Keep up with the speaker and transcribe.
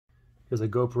Here's a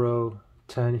GoPro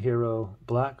 10 Hero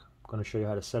Black. I'm going to show you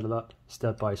how to set it up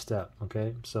step by step.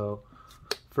 Okay, so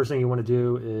first thing you want to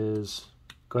do is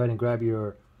go ahead and grab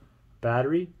your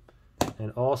battery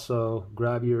and also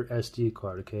grab your SD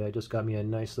card. Okay, I just got me a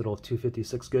nice little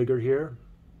 256 gigger here.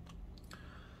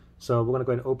 So we're going to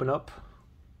go ahead and open up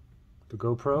the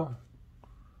GoPro.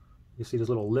 You see this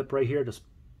little lip right here, just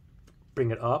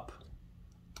bring it up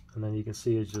and then you can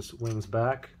see it just wings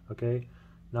back. Okay,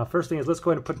 now first thing is let's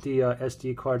go ahead and put the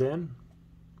SD card in.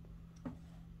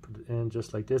 Put it in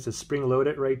just like this. It's spring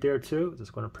loaded right there too.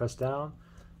 Just going to press down.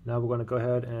 Now we're going to go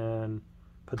ahead and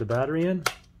put the battery in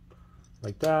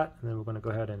like that, and then we're going to go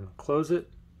ahead and close it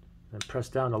and press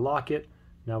down to lock it.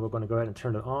 Now we're going to go ahead and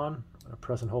turn it on. I'm going to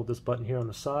press and hold this button here on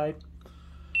the side.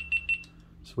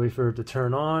 Just wait for it to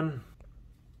turn on.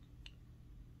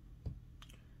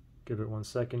 Give it 1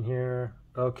 second here.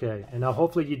 Okay, and now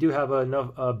hopefully you do have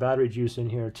enough battery juice in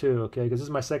here too, okay? Because this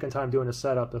is my second time doing the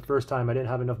setup. The first time I didn't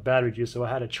have enough battery juice, so I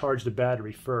had to charge the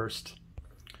battery first.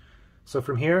 So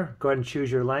from here, go ahead and choose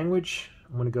your language.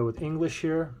 I'm going to go with English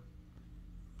here.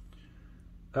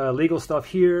 Legal stuff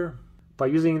here. By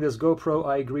using this GoPro,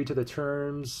 I agree to the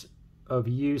terms of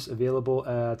use available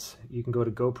at, you can go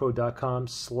to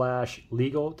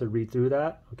gopro.com/legal to read through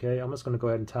that. Okay, I'm just going to go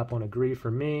ahead and tap on agree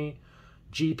for me.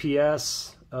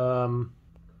 GPS, I'm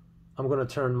going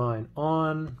to turn mine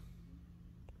on.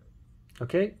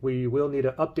 Okay, we will need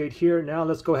an update here. Now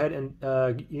let's go ahead and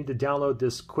you need to download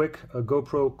this Quik,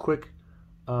 GoPro Quik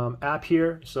app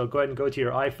here. So go ahead and go to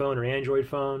your iPhone or Android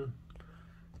phone.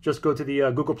 Just go to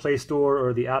the Google Play Store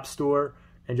or the App Store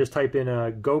and just type in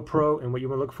GoPro, and what you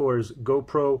want to look for is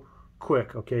GoPro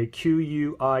Quik, okay,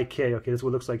 Q-U-I-K, okay, this is what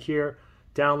it looks like here.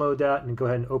 Download that and go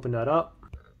ahead and open that up.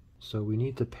 So we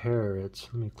need to pair it.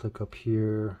 Let me click up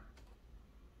here.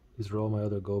 These are all my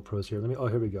other GoPros here. Oh,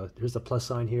 here we go. Here's the plus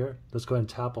sign here. Let's go ahead and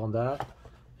tap on that.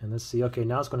 And let's see. Okay,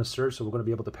 now it's going to search, so we're going to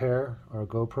be able to pair our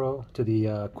GoPro to the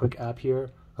Quik app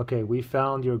here. Okay, we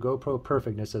found your GoPro.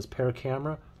 Perfect. And it says pair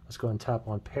camera. Let's go ahead and tap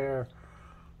on pair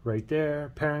right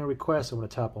there. Pairing request. I'm going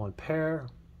to tap on pair.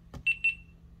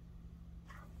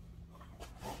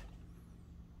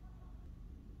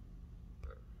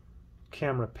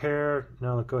 Camera pair.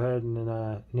 Now let's go ahead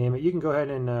and name it. You can go ahead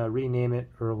and rename it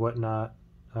or whatnot.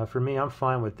 For me, I'm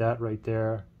fine with that right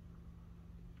there.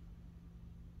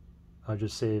 I'll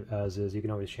just save as is. You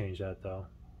can always change that though.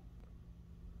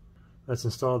 Let's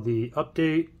install the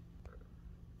update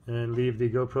and leave the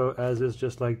GoPro as is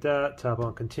just like that. Tap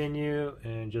on continue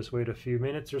and just wait a few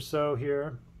minutes or so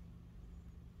here.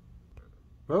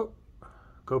 Oh,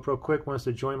 GoPro Quik wants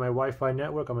to join my Wi-Fi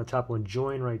network. I'm going to tap on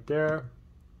join right there.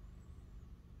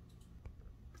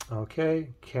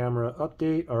 Okay, camera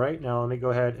update. All right, now let me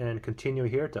go ahead and continue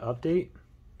here to update.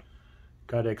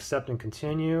 Got to accept and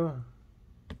continue.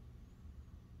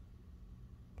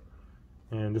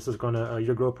 And this is going to,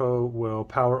 your GoPro will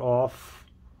power off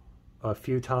a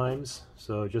few times.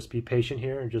 So just be patient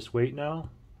here and just wait now.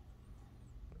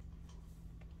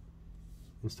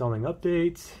 Installing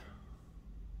updates.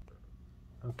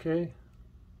 Okay.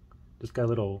 Just got a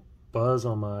little buzz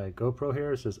on my GoPro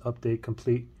here. It says update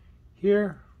complete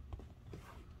here.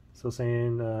 So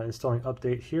saying installing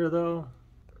update here though.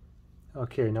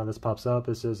 Okay, now this pops up.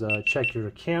 It says check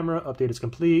your camera, update is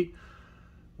complete.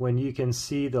 When you can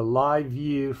see the live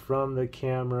view from the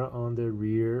camera on the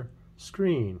rear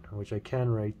screen, which I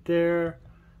can right there.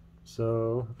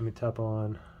 So let me tap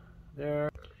on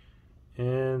there.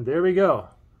 And there we go.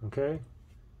 Okay.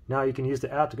 Now you can use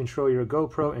the app to control your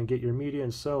GoPro and get your media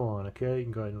and so on. Okay, you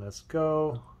can go ahead and let's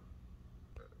go.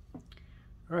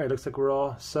 All right, looks like we're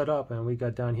all set up, and we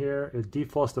got down here. It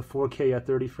defaults to 4K at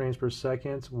 30 frames per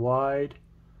second, wide.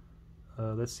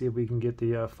 Let's see if we can get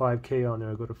the 5K on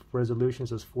there. Go to resolution, it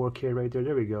says 4K right there.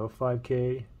 There we go,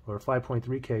 5K or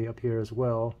 5.3K up here as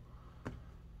well.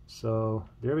 So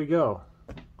there we go.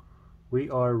 We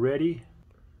are ready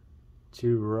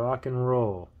to rock and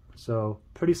roll. So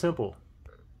pretty simple.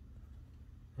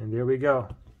 And there we go.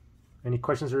 Any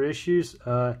questions or issues,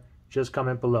 just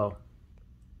comment below.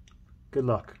 Good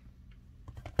luck.